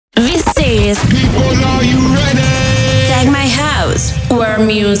This is People, are you ready? Tag My House, where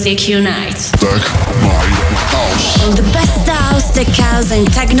music unites. Tag My House. All the best house, tech house,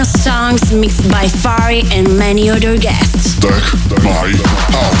 and techno songs mixed by Fari and many other guests. Tag My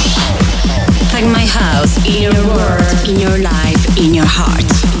House. Tag My House in your world, in your life, in your heart.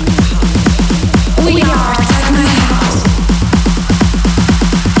 We are Tag My House.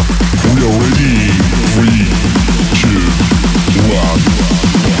 We are ready. 3, 2, 1.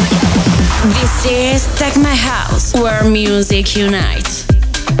 This is Tag My House, where music unites.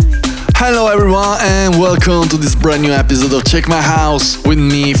 Hello everyone and welcome to this brand new episode of Check My House with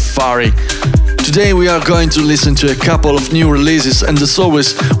me, Fari. Today we are going to listen to a couple of new releases, and as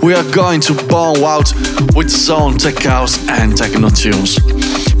always we are going to bomb out with some tech house and techno tunes.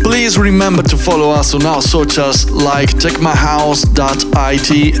 Please remember to follow us on our socials like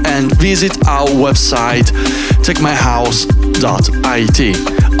techmyhouse.it and visit our website techmyhouse.it.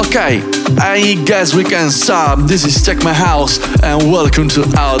 Okay, I guess we can start. This is Check My House and welcome to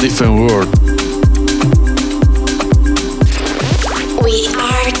our different world. We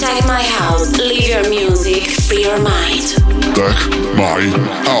are Tag My House. Leave your music, free your mind. Tag My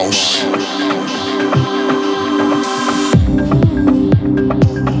House.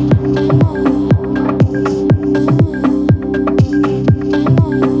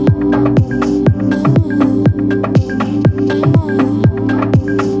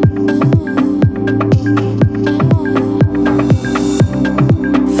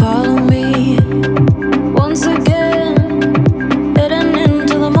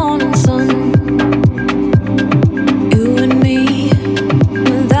 You and me,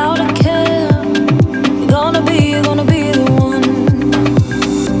 without a care.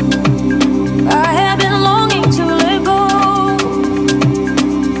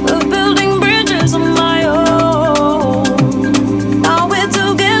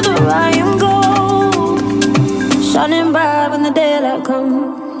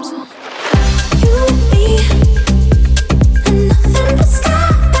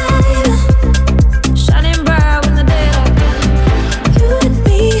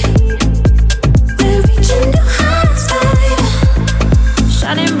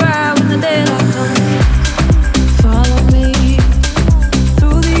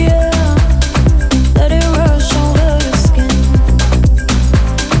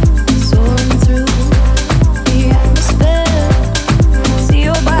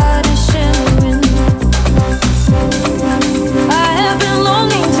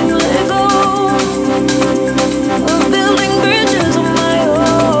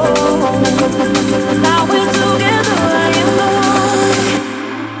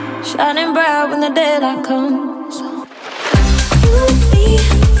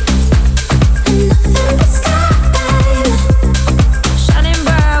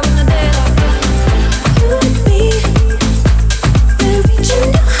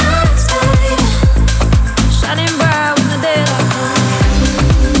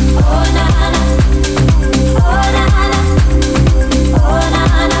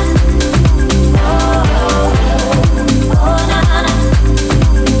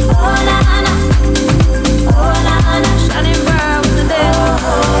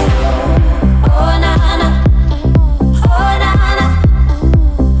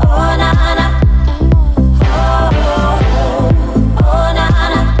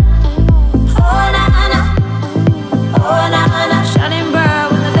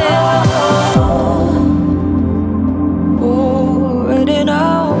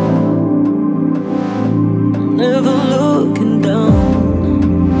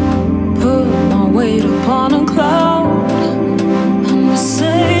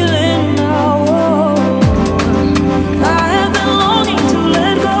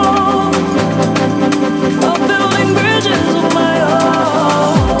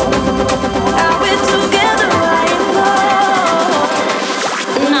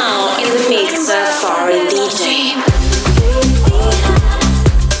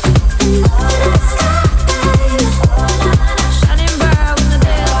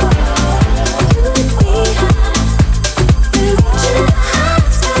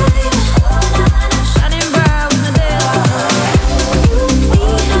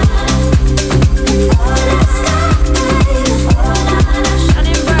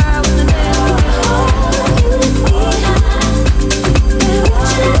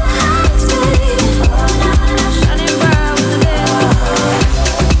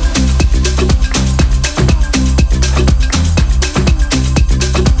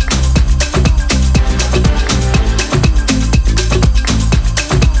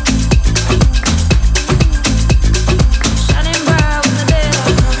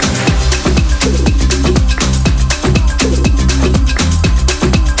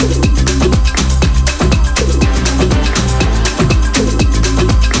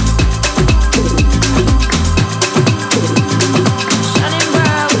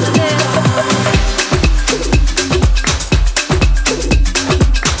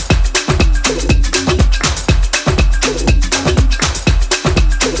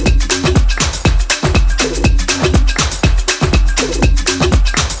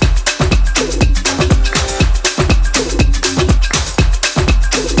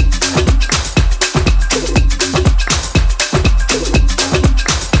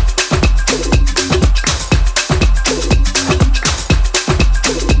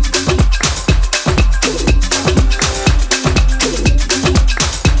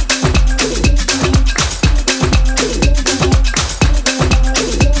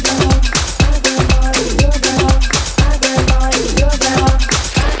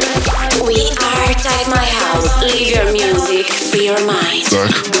 your mind.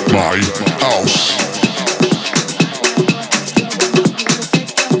 Check my house.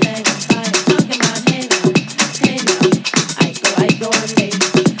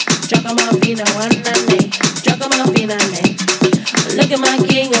 Look at my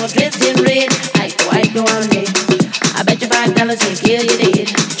king all dressed in red. I go on day. I bet you $5 he'll kill you dead.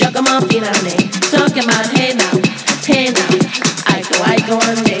 Chuck 'em off in on day. Talking about hey now. I go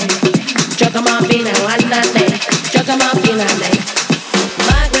on day. Chuck 'em off in on day. Chuck 'em off in on day.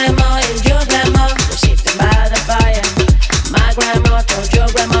 My grandma and your grandma were sitting by the fire. My grandma told your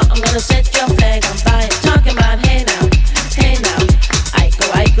grandma, I'm gonna set your flag on fire. Talking about hey now.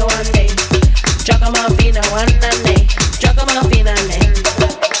 I go on day. Chuck 'em off in on day. Chuck 'em off in on day.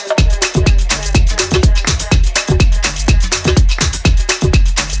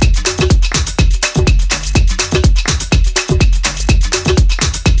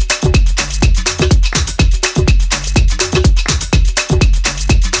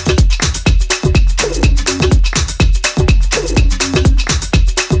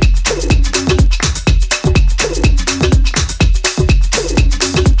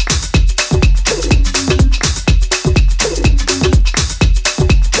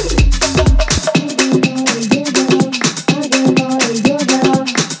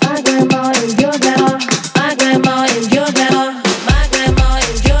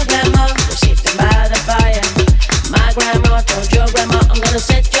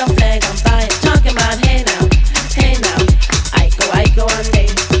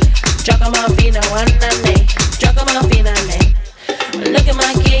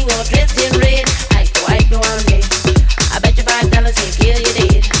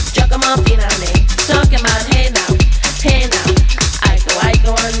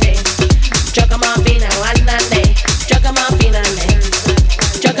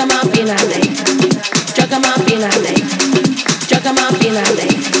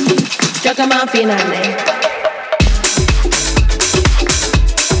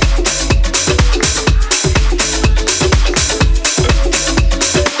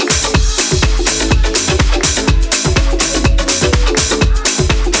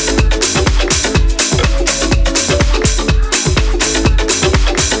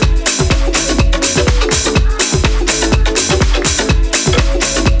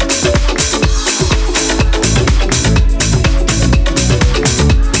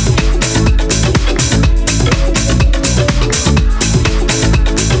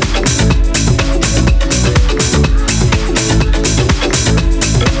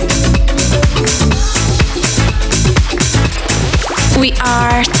 We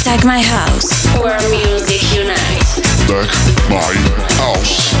are Tag My House, where music unites. Tag my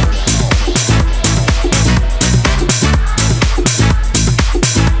house.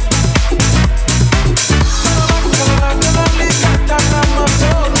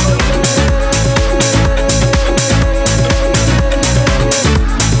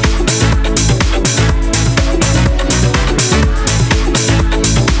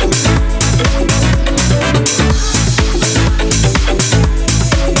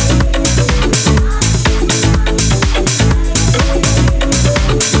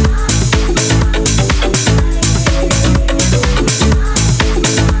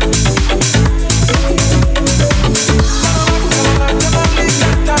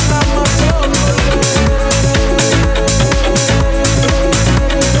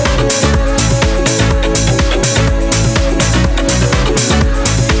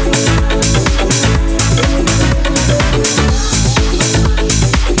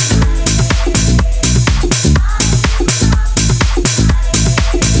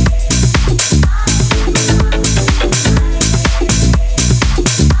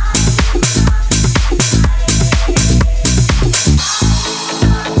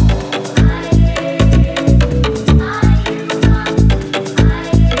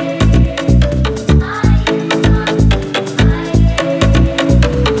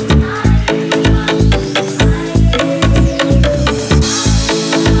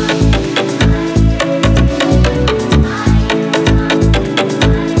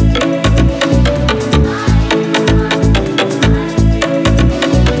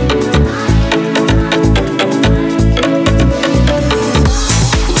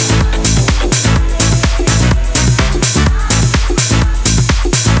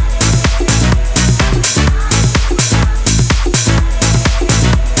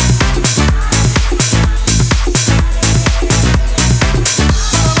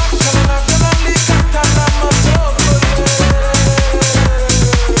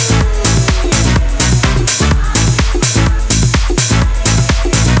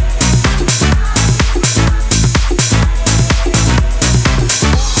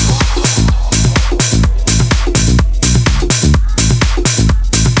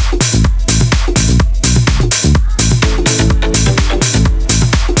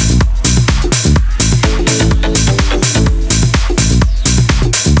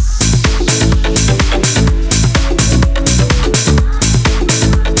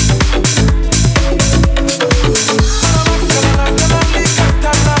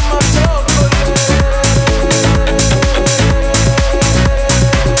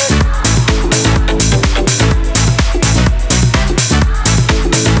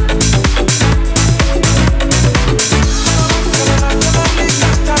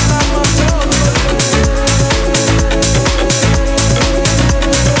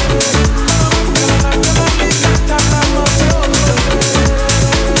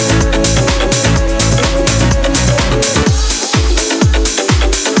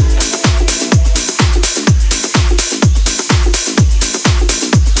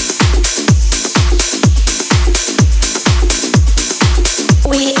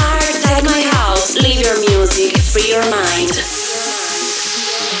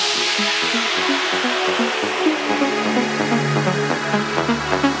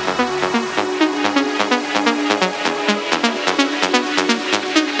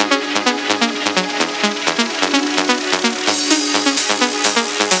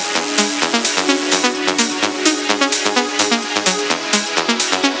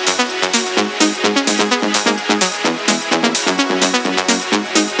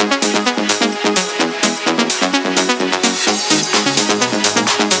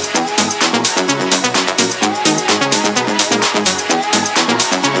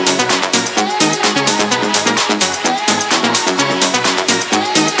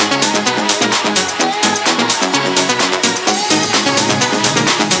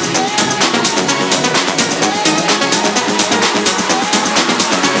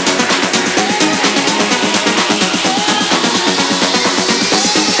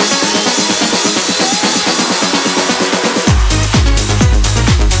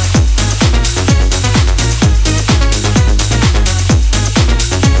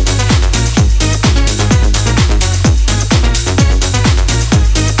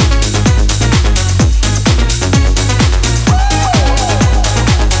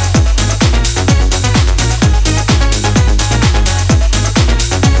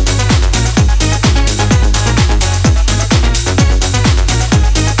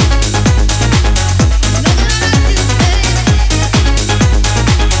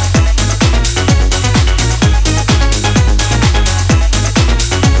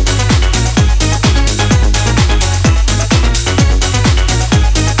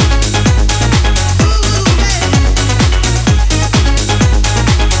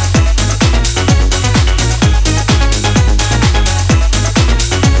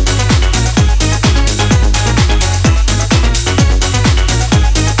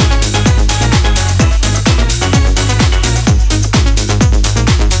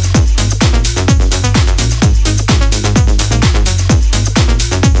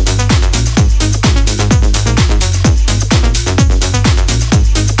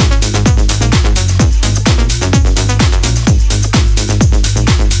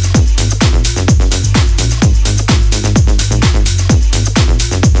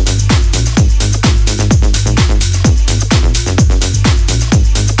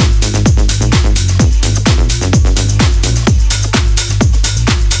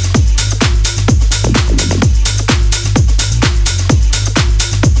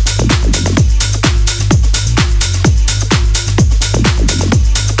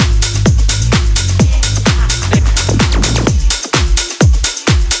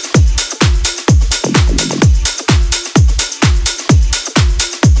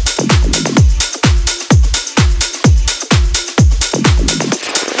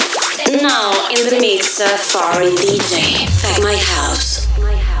 Foreign DJ. Take my house.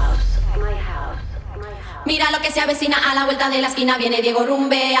 Mira lo que se avecina a la vuelta de la esquina. Viene Diego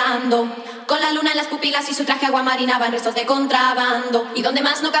rumbeando, con la luna en las pupilas y su traje agua marina va en restos de contrabando. Y donde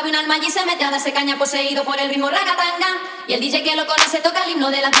más no cabe un alma allí se mete a darse caña, poseído por el ritmo ragatanga. Y el DJ que lo conoce toca el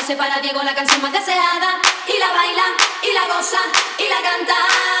himno de las 12 para Diego, la canción más deseada. Y la baila, y la goza, y la canta.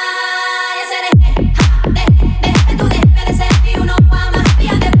 Ese eres tú debe de ser y uno ama. Y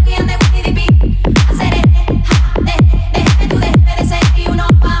ande boogie, ande Winnie the Pooh. Hacer tú debe de ser y uno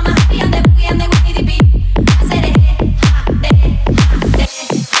ama. Y ande boogie, ande Winnie the Pooh.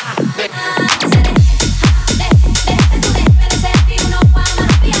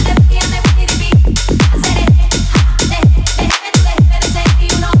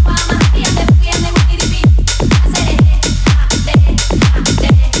 Yeah.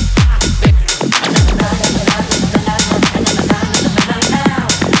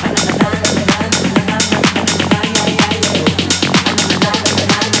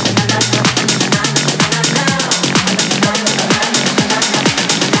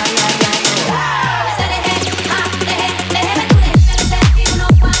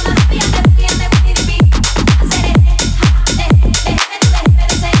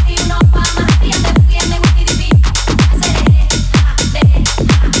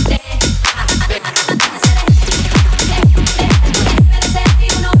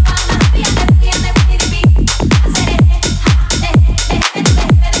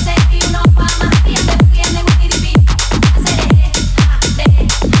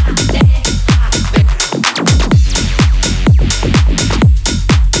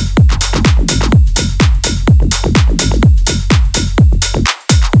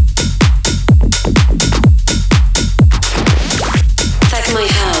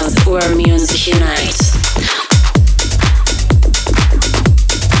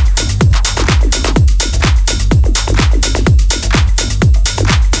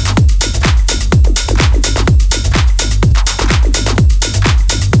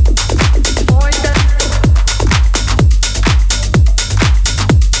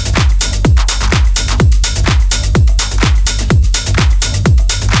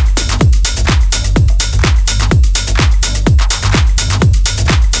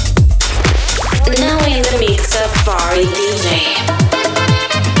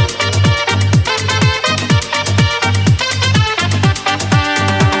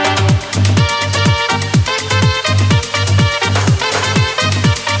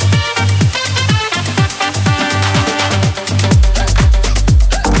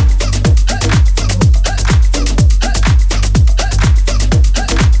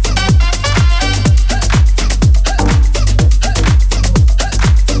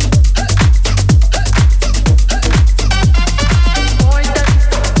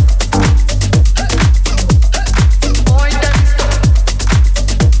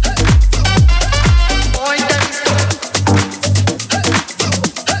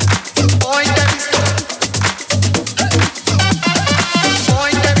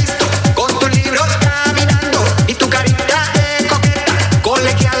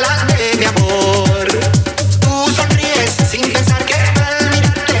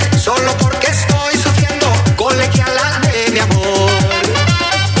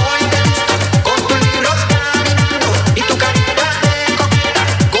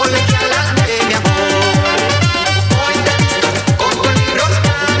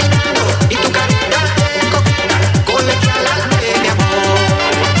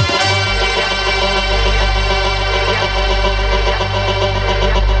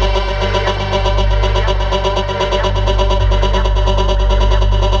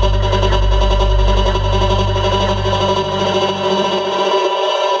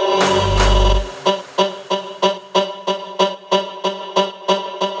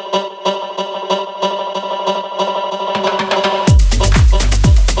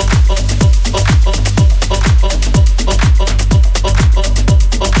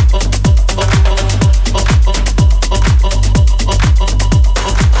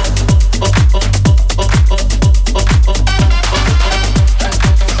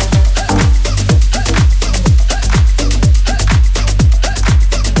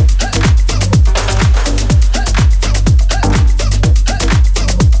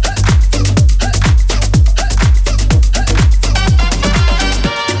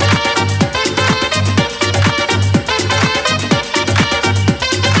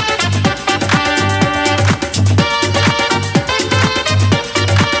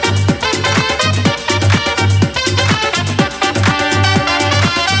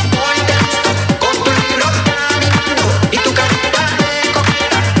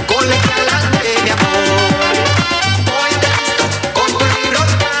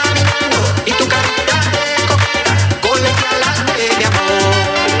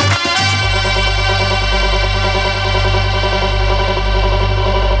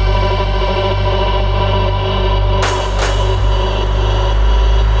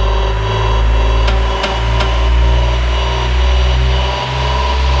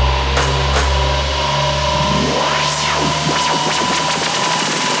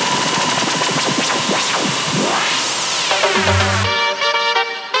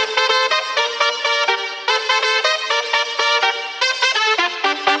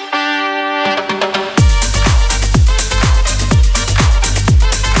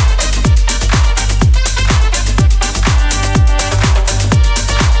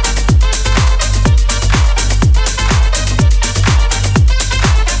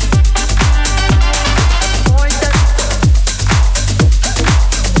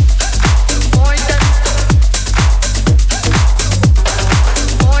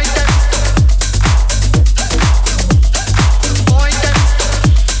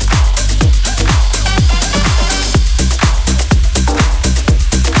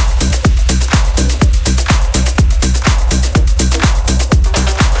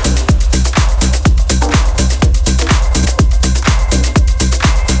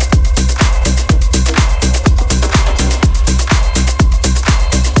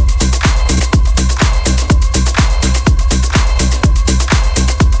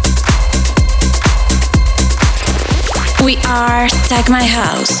 We are Tag My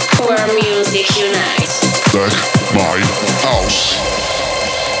House, where music unites. Tag My House.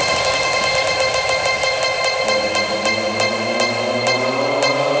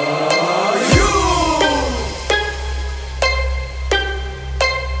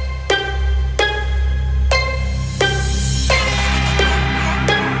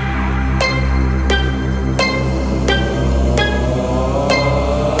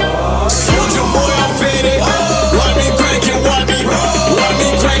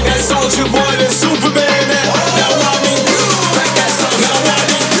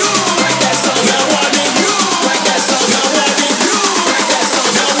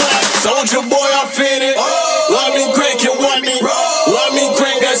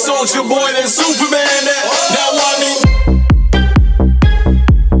 Soldier boy, then Superman, now want me.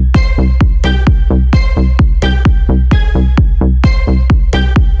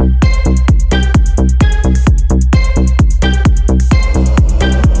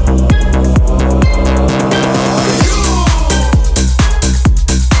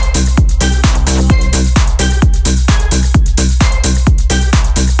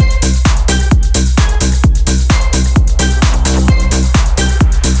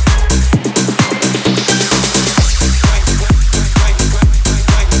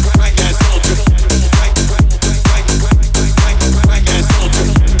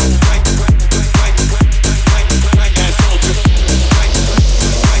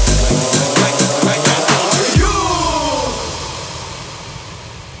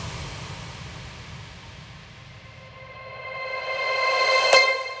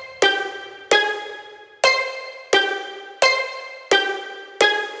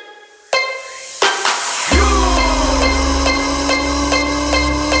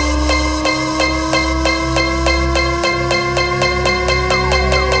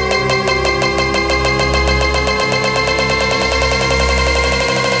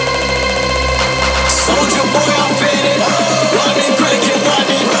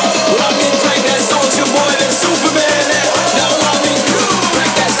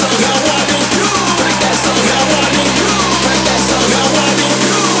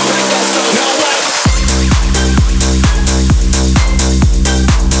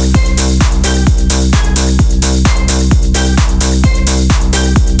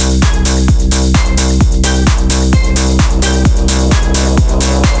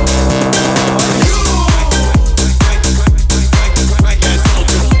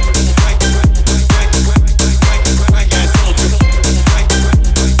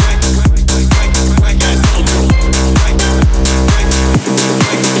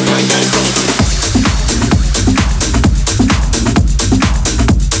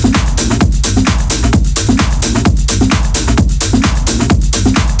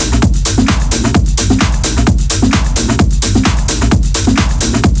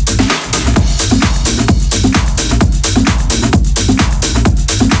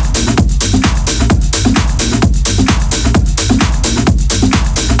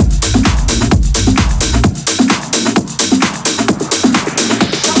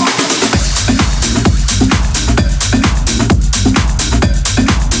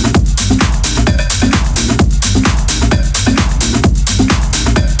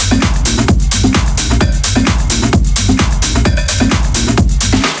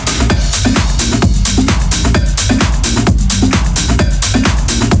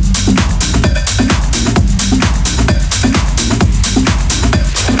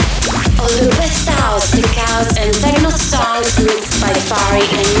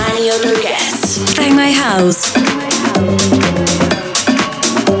 Tag My House.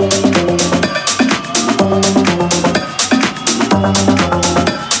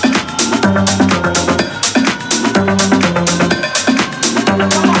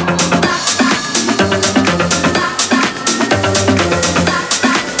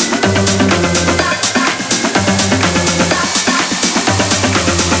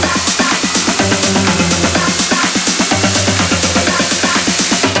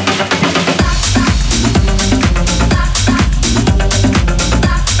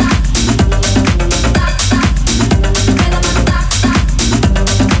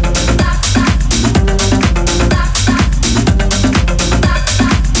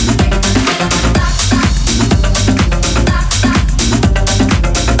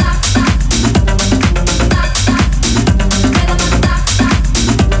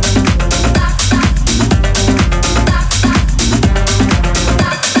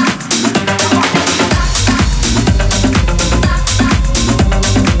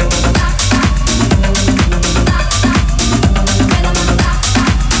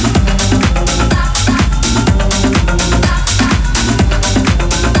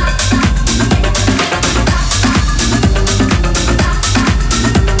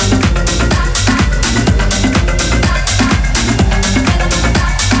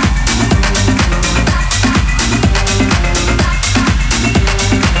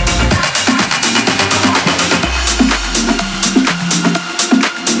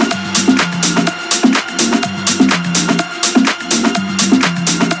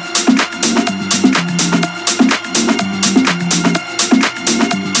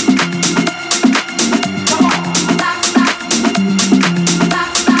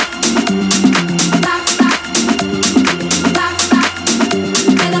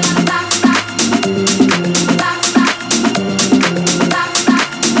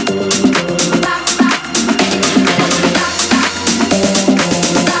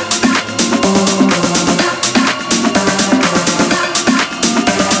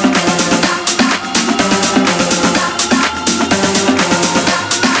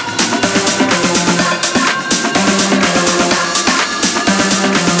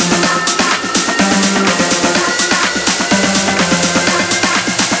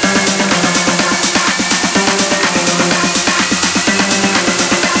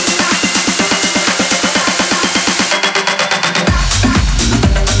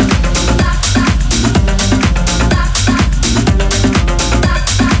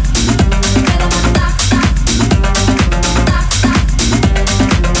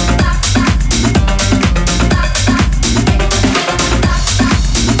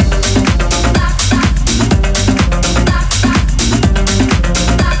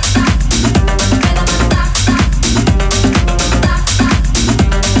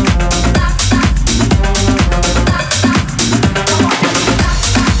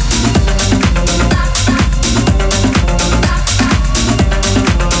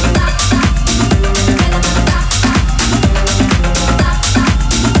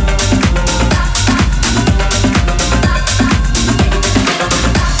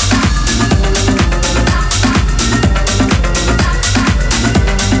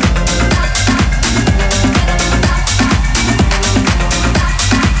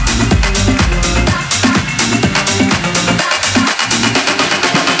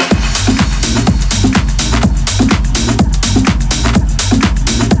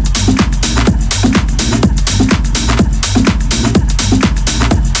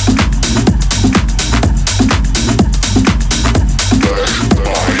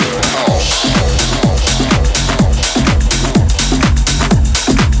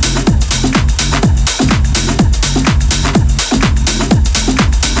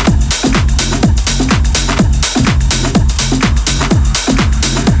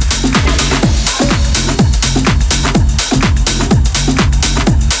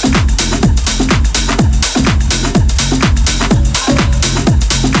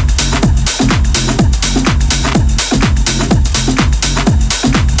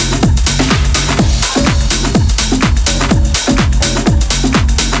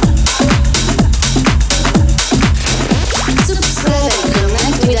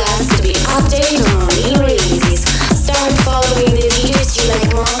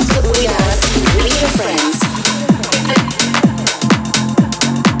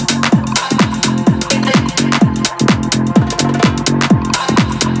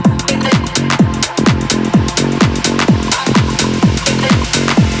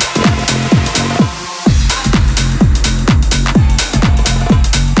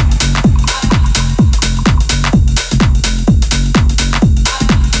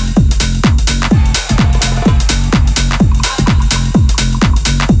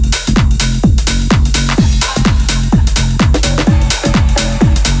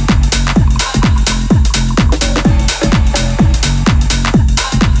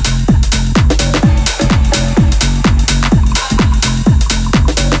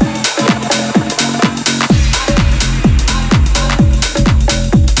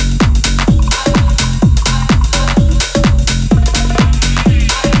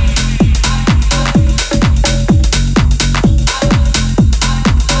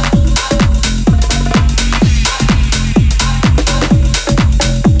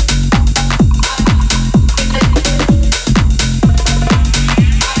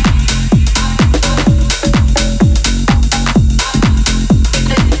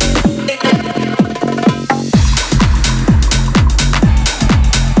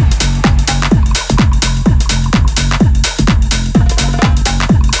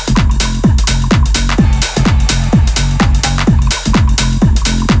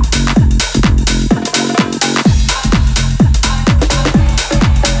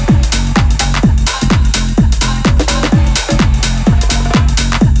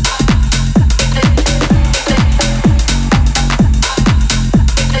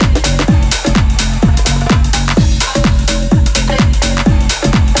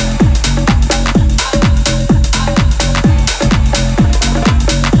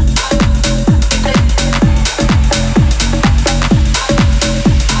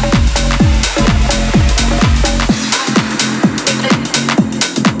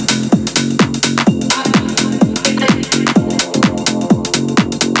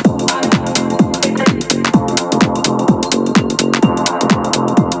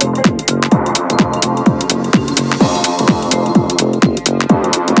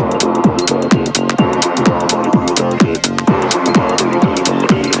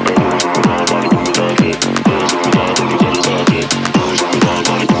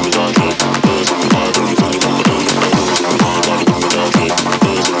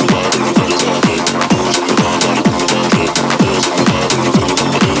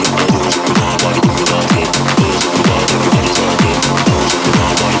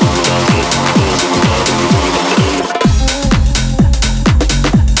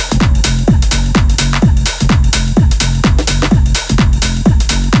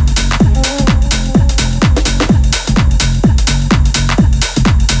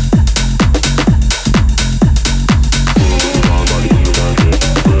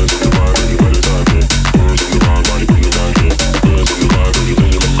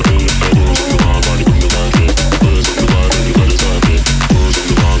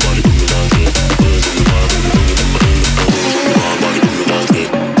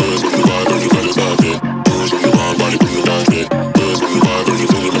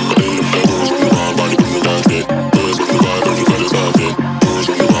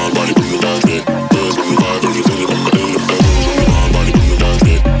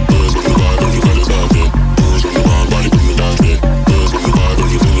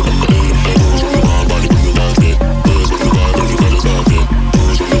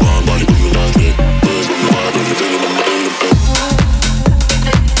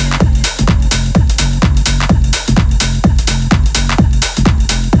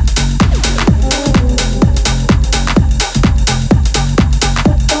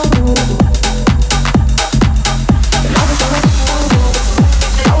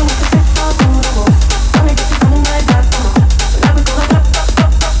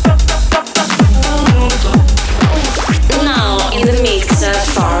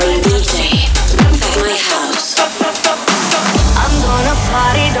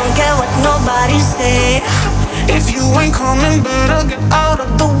 say. If you ain't coming, better get out of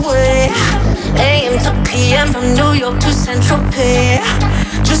the way. AM to PM from New York to Central Pay.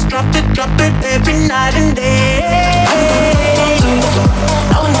 Just drop it every night and day.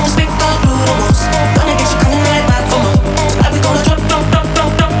 I will never speak about rules. Gonna get you coming right back for more. Tonight we gonna drop.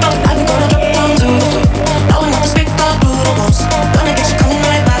 Tonight we gonna drop down to the floor. I will never speak about rules. Gonna get you coming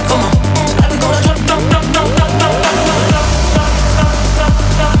right back for more. Tonight we gonna drop.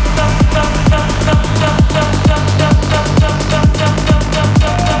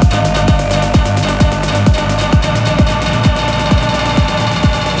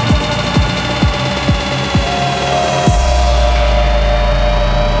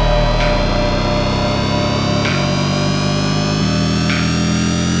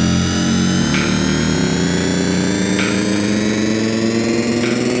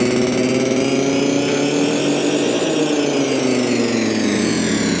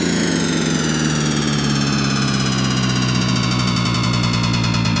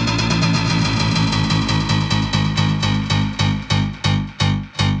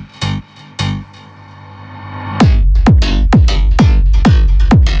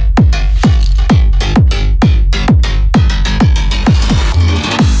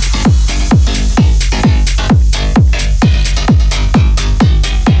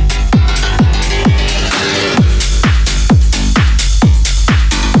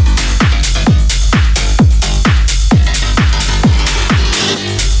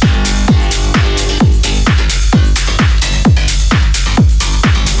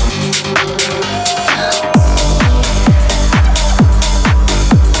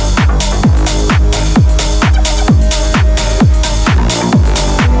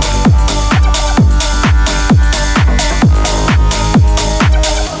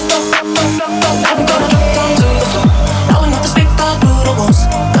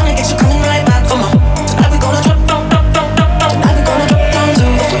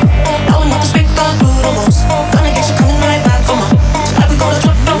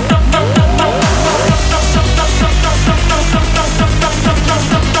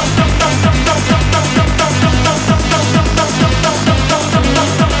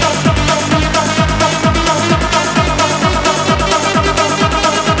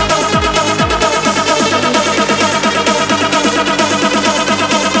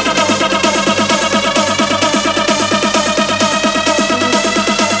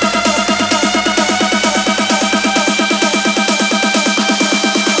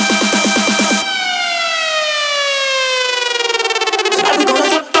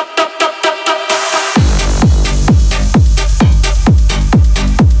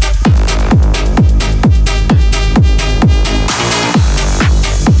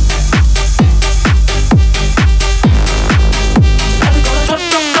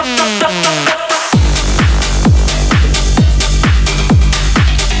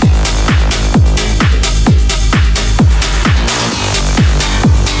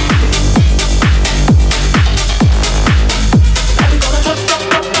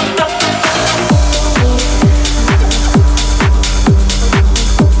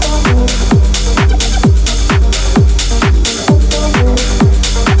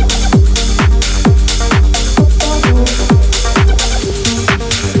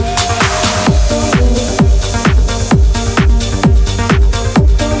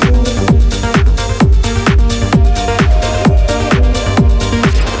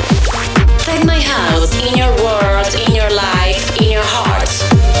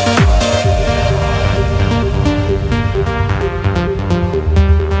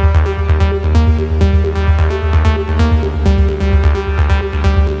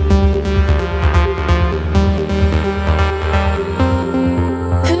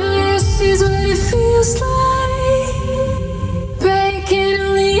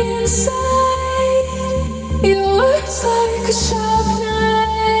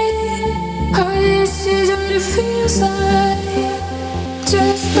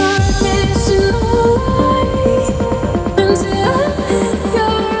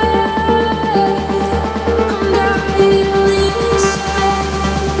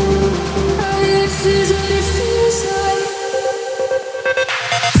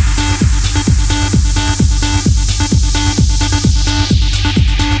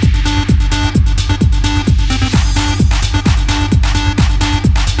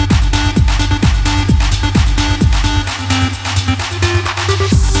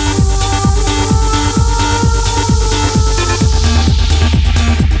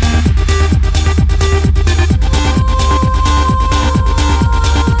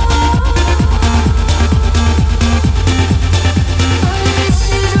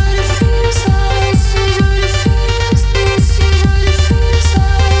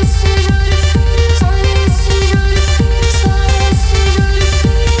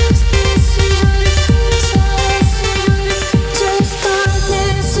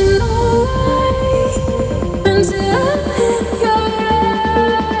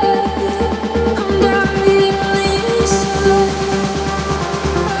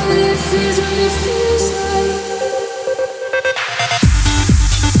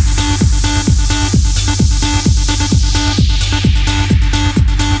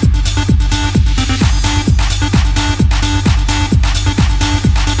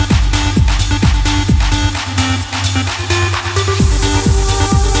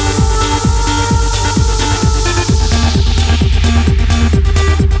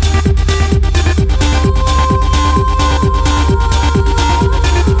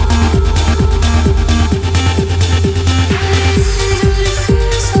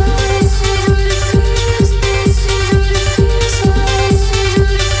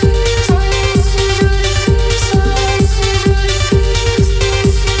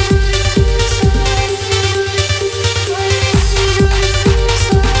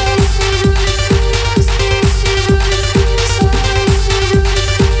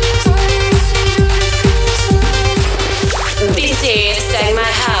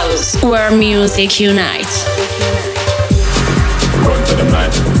 Take You Night. Run for them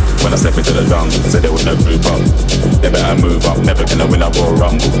night. When I step into the jungle, said they wouldn't group up. They better move up, never gonna win a Royal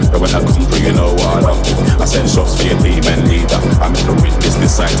Rumble. But when I come through, you know what I love to. I send shots for your team and leader. I make a witness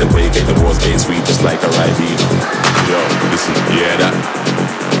this side to vacate the walls, getting sweet just like a ride leader. Yo, listen, you hear that?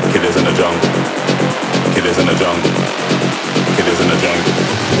 Killers in the jungle. Killers in the jungle. Killers in the jungle.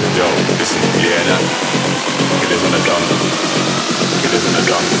 Yo, listen, you hear that? Killers in the jungle. Killers in the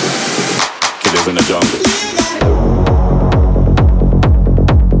jungle. Killers in the jungle.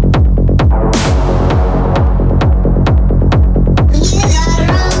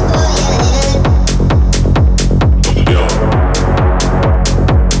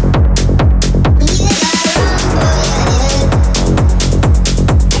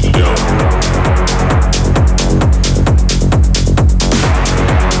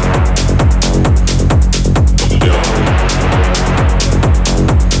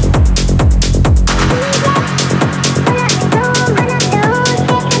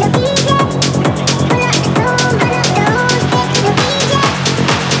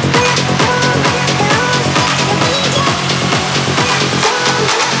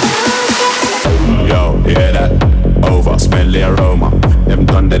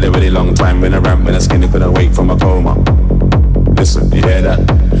 When I ramp, when I skinny, couldn't wake from a coma. Listen, you hear that?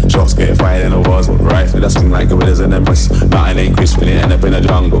 Shots get fired in the walls with rifle that swing like gorillas in them wrists. Nothing ain't crisp when you end up in the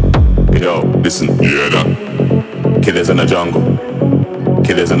jungle. Yo, listen, you hear that? Killers in the jungle.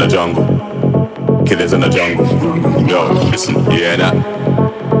 Killers in the jungle. Killers in the jungle. Yo, listen, you hear that?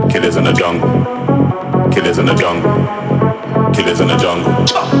 Killers in the jungle. Killers in the jungle. Killers in the jungle.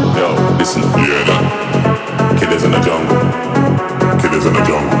 Yo, listen, you hear that? Killers in the jungle. Killers in the jungle. Killers in the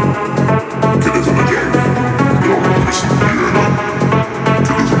jungle. Yo, listen, you hear that? Killers in the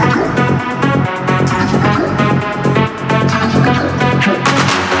jungle. Killers in the jungle. Killers in the jungle.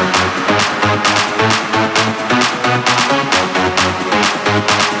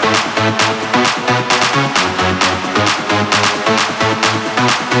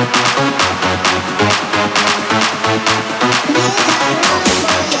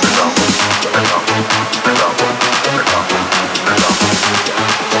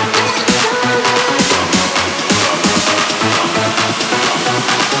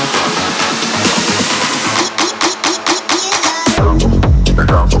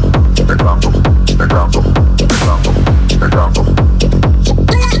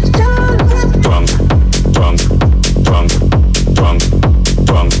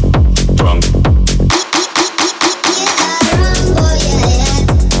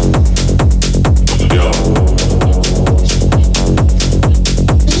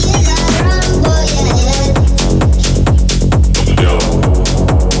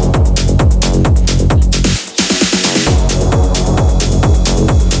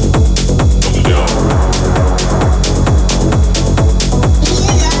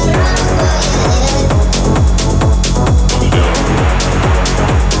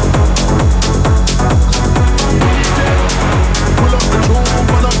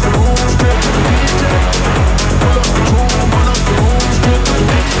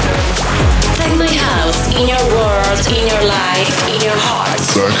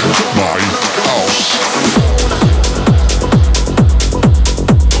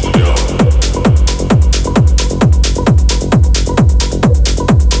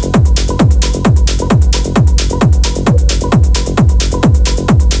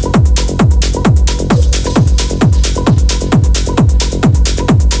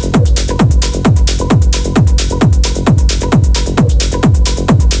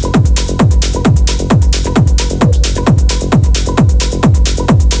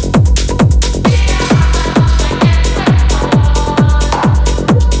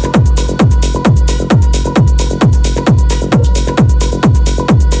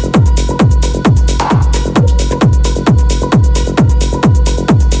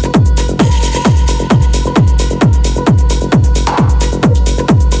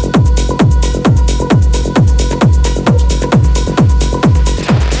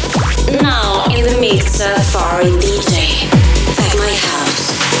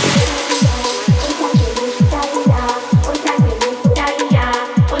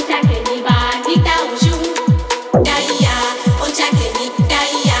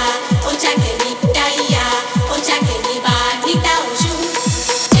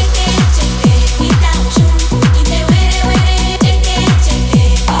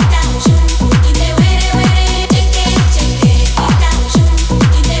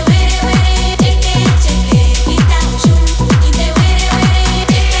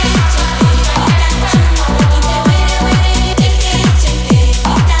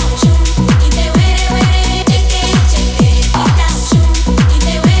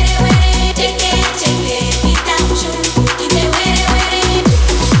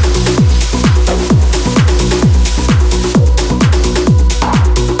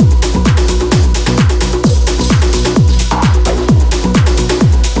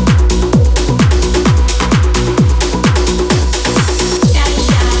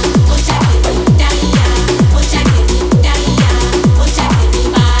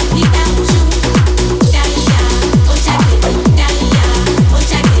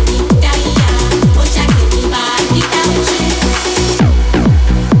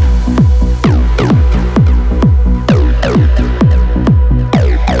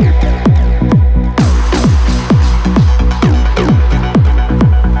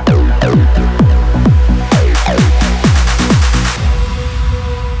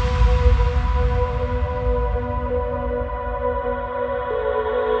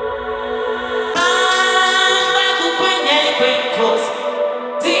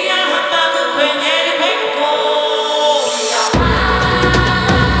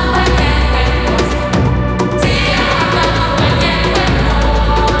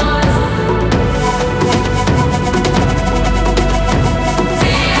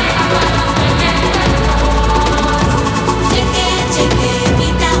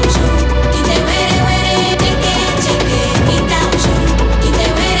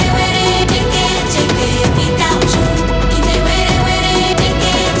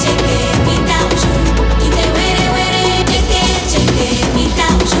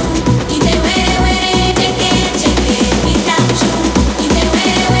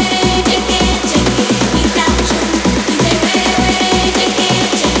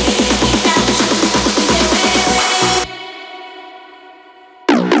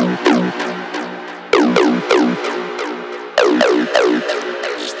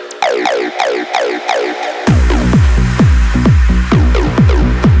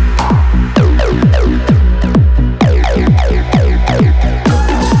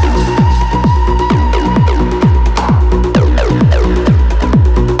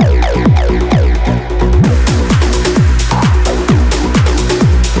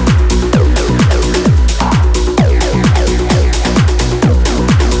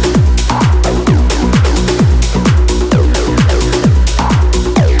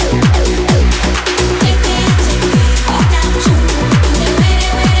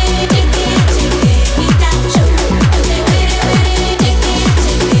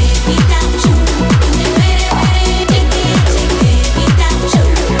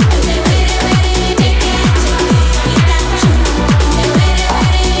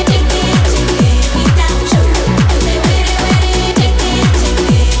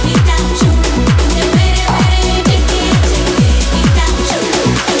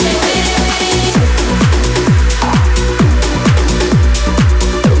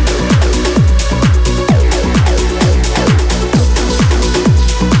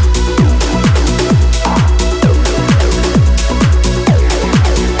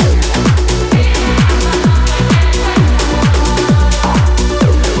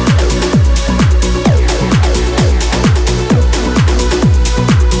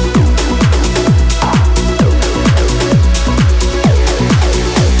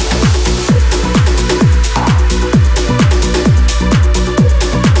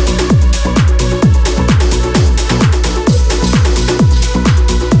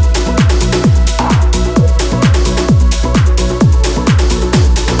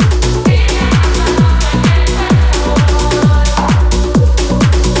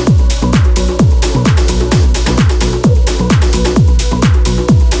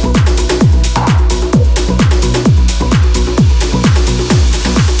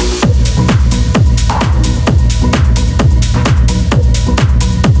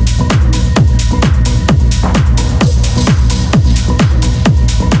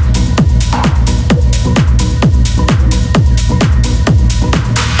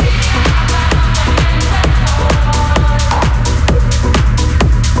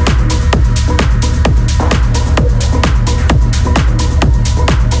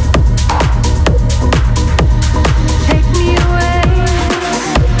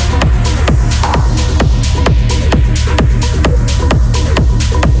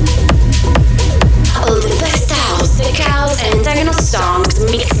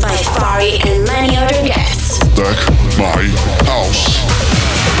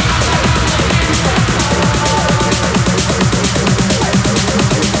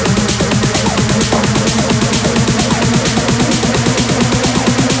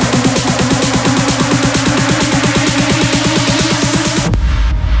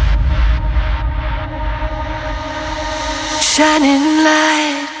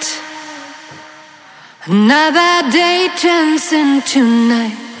 Another day turns into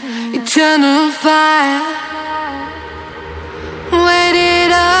night, eternal fire.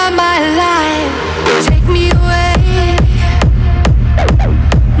 Waited all my life, take me away,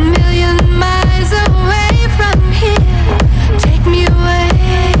 a million miles away from here. Take me away,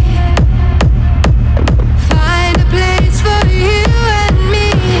 find a place for you and me.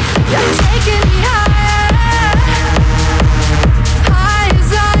 You're taking me higher, high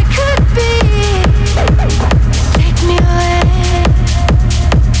as I could be. Take me away,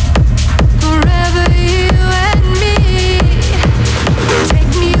 forever you and me.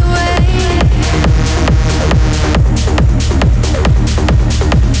 Take me away,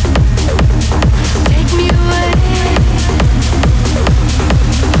 take me away.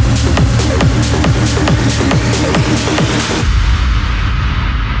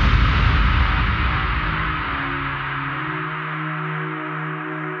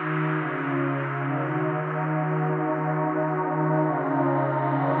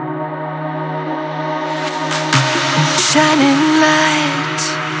 Shining light,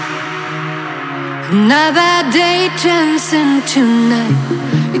 another day turns into night,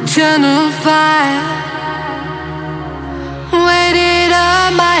 eternal fire. Waited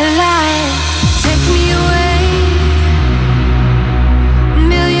all my life, take me away, a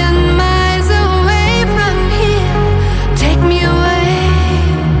million miles away from here. Take me away,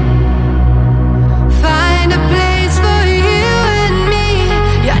 find a place for you and me.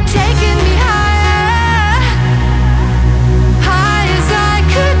 You're taking me higher, high as I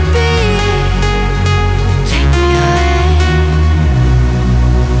could be. Take me away,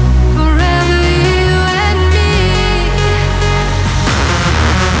 forever you and me.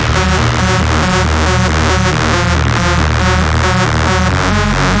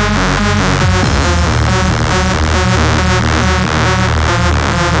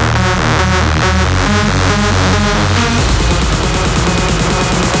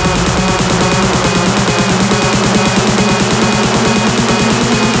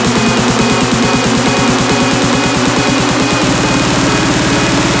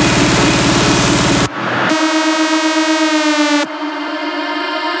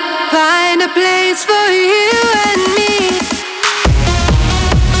 Find a place for you and me.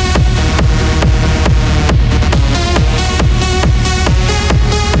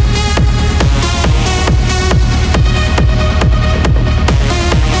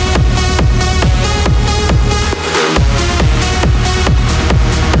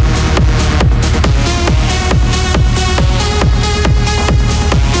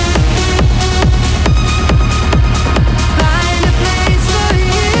 Find a place for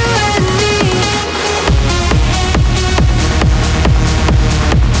you and me.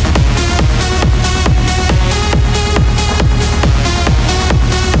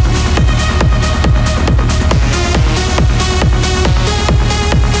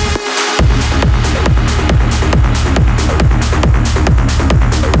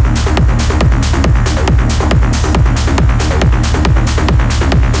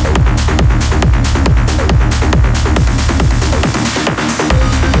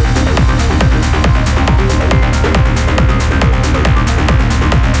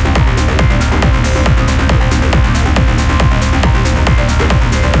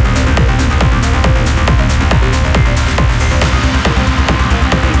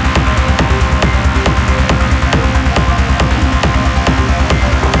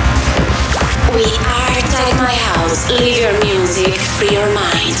 We are Tag My House. Leave your music, free your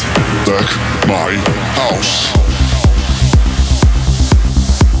mind. Tag My House.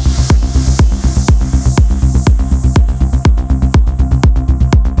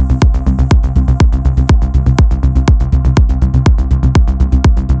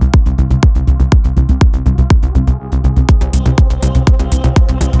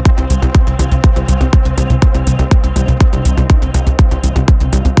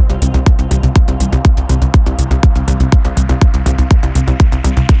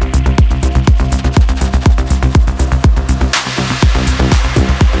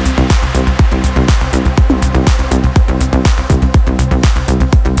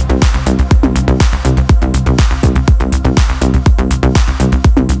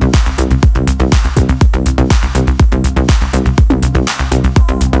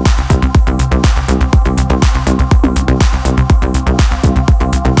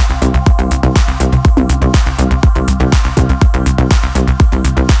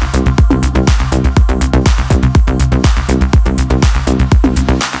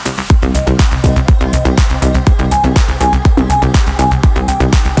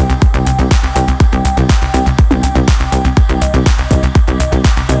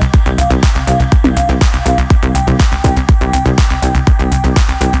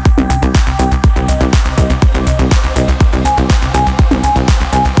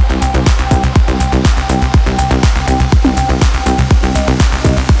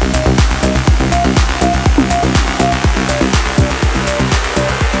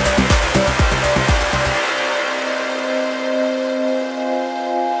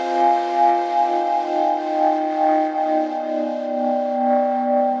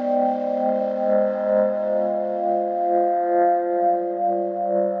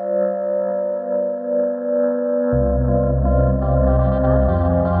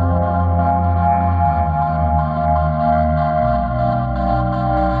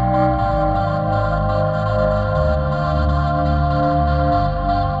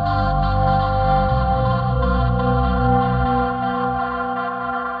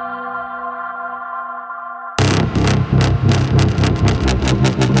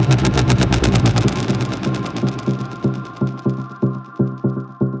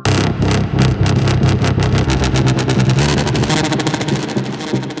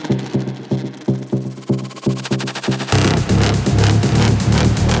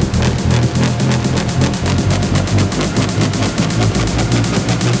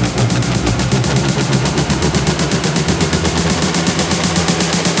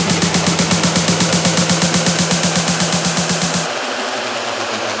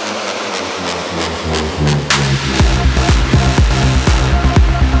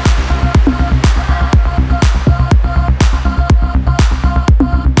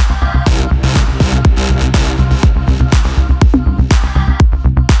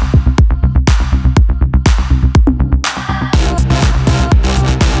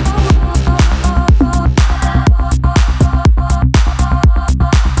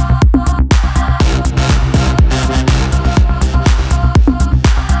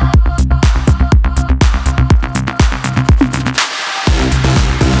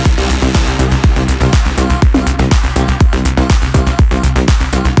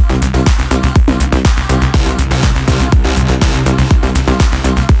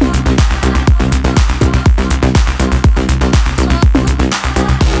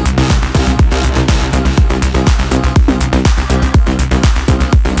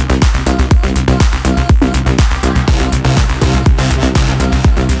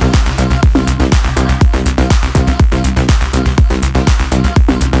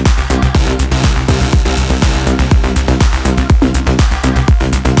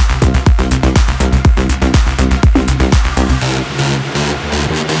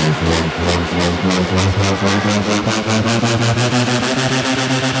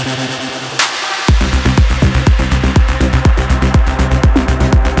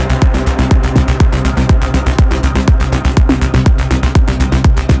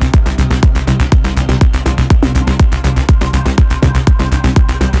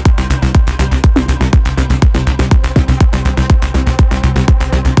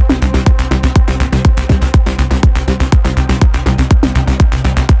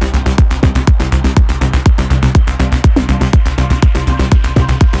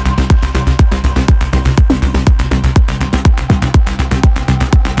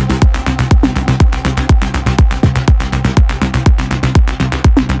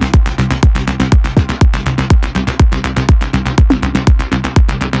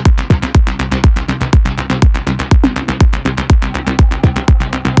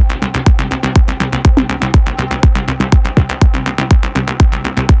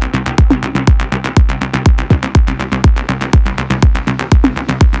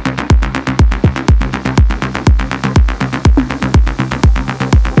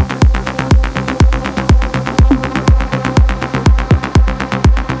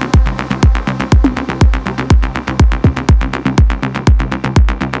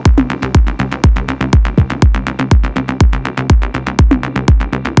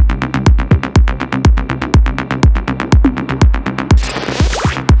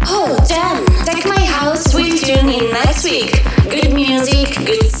 10. Take my house, we'll tune in next week. Good music,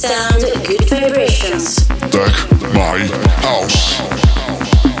 good sound, good vibrations. Deck my house.